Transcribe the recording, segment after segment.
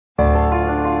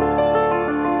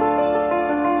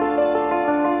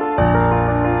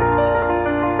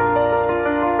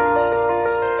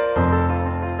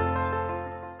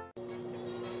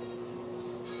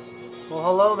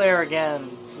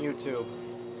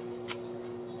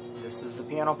This is the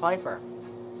Piano Piper,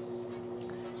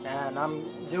 and I'm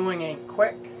doing a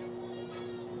quick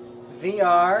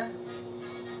VR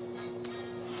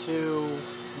to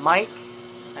Mike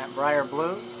at Briar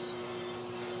Blues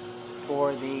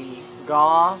for the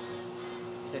GAW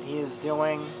that he is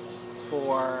doing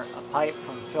for a pipe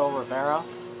from Phil Rivera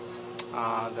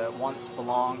that once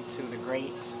belonged to the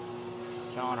great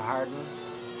John Harden,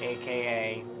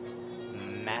 aka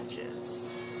Matches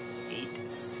 860.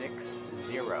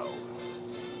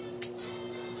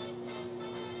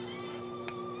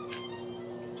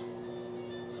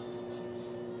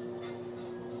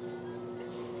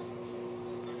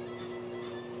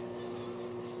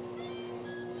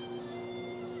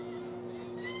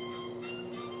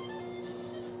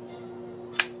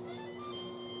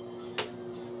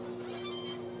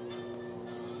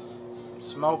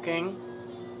 Smoking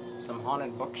some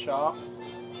haunted bookshop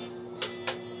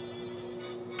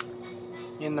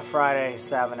in the Friday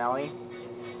Savinelli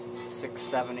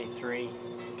 673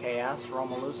 KS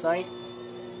Romalusite.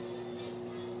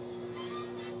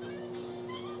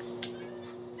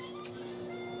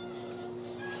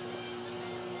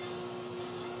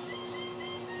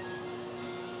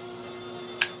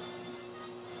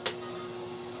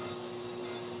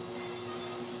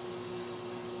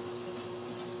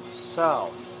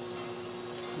 So,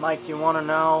 Mike, you want to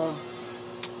know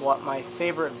what my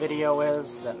favorite video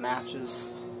is that Matches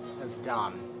has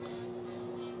done?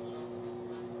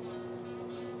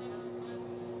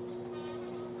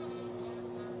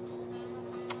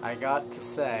 I got to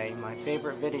say, my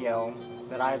favorite video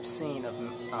that I've seen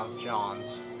of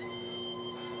John's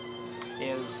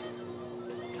is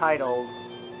titled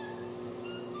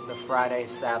The Friday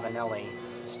Savinelli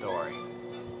Story.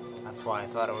 That's why I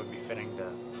thought it would be fitting to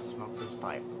smoke this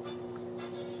pipe.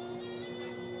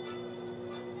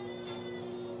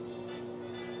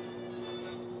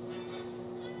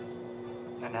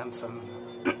 And have some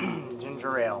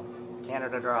ginger ale,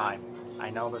 Canada Dry. I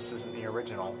know this isn't the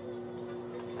original.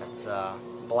 It's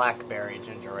blackberry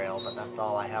ginger ale, but that's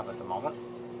all I have at the moment.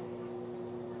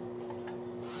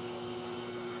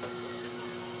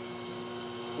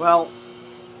 Well,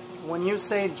 when you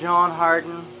say John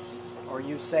Harden, or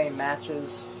you say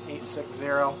Matches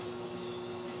 860,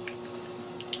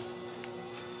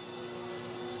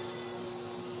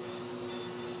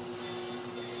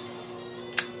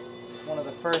 one of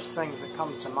the first things that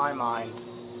comes to my mind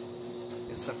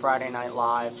is the Friday Night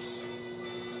Lives,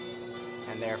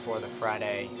 and therefore the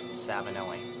Friday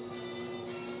Savinelli.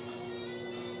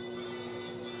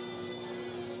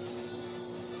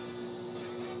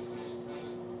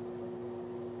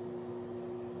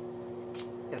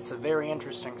 It's a very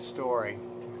interesting story.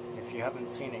 If you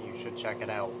haven't seen it, you should check it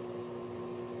out.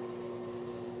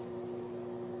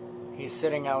 He's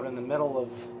sitting out in the middle of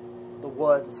the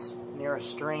woods near a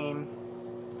stream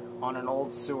on an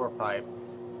old sewer pipe.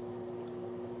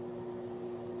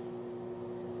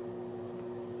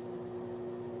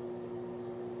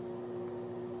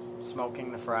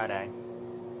 Smoking the Friday.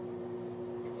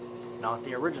 Not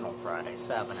the original Friday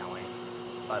Savinelli,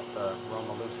 but the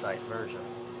Romalusite version.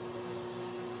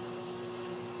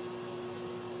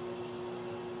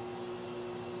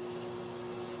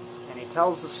 And he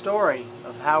tells the story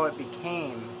of how it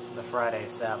became the Friday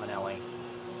Savinelli.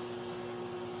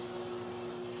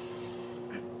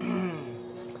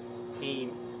 He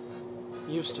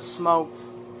used to smoke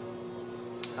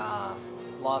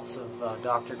lots of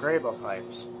Dr. Grabo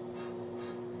pipes.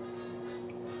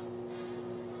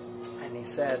 And he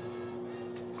said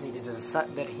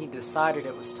that he decided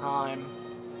it was time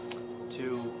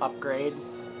to upgrade,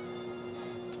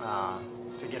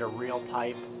 to get a real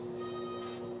pipe.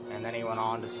 And then he went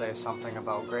on to say something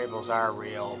about Grabos are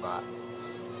real, but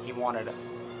he wanted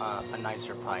a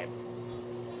nicer pipe.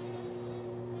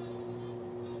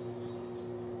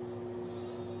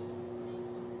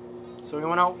 So we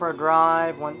went out for a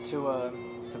drive, went to a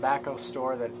tobacco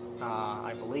store that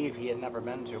I believe he had never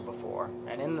been to before.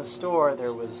 And in the store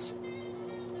there was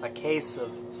a case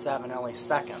of Savinelli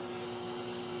Seconds.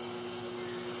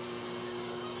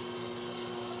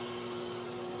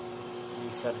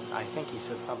 He said, I think he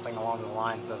said something along the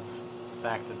lines of the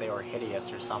fact that they were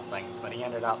hideous or something, but he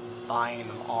ended up buying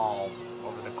them all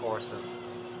over the course of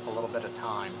a little bit of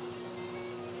time.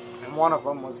 And one of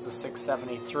them was the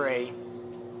 673.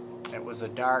 It was a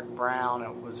dark brown.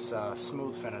 It was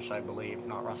smooth finish, I believe,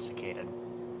 not rusticated.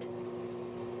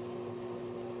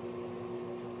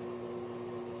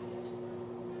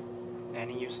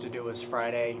 And he used to do his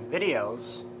Friday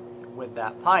videos with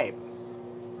that pipe.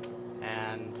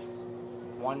 And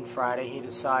one Friday he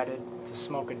decided to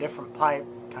smoke a different pipe,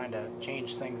 kind of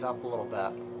change things up a little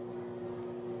bit.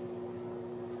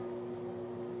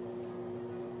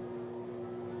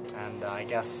 And I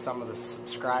guess some of the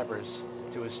subscribers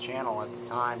to his channel at the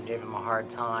time gave him a hard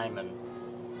time and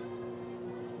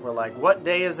were like, what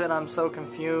day is it? I'm so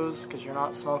confused because you're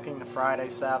not smoking the Friday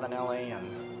Savinelli. And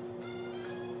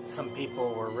some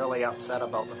people were really upset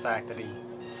about the fact that he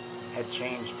had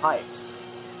changed pipes.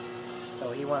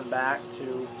 So he went back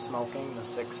to smoking the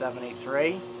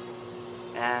 673,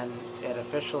 and it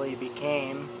officially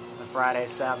became the Friday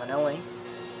Savinelli.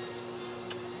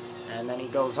 And then he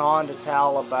goes on to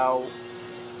tell about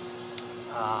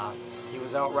he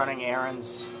was out running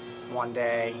errands one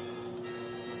day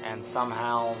and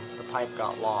somehow the pipe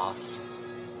got lost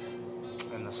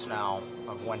in the snow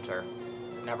of winter.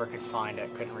 Never could find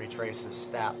it, couldn't retrace his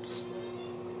steps.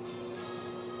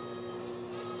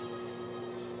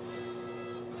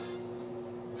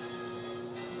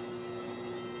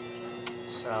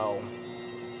 So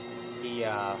he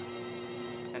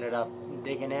ended up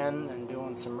digging in and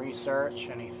doing some research,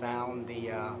 and he found the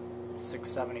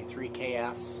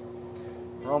 673KS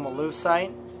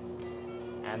Romalusite,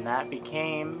 and that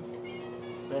became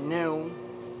the new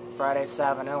Friday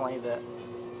Savinelli that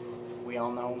we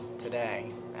all know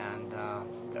today, and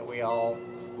that we all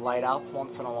light up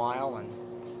once in a while and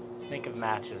think of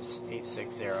matches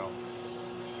 860. At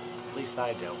least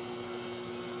I do.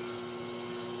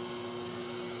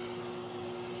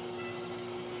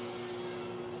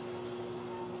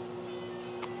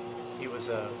 He was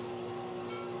a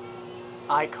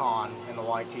icon in the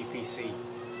YTPC,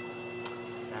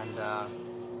 and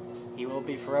he will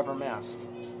be forever missed.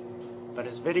 But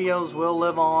his videos will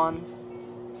live on,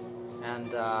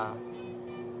 and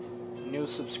new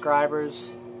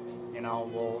subscribers, you know,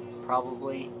 will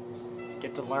probably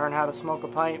get to learn how to smoke a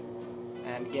pipe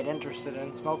and get interested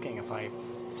in smoking a pipe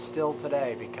still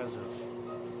today because of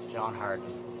John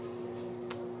Harden.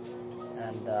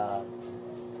 And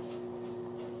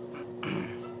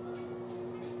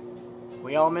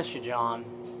we all miss you, John,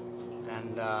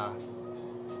 and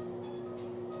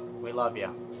we love you.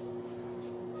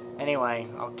 Anyway,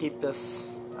 I'll keep this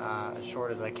as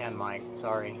short as I can, Mike.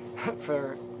 Sorry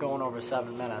for going over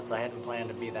 7 minutes. I hadn't planned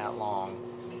to be that long.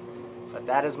 But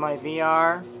that is my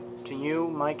VR to you,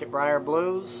 Mike at Briar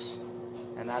Blues,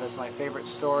 and that is my favorite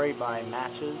story by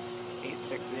Matches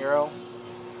 860.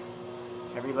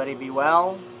 Everybody be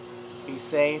well, be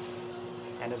safe,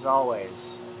 and as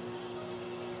always,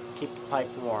 keep the pipe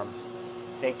warm.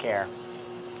 Take care.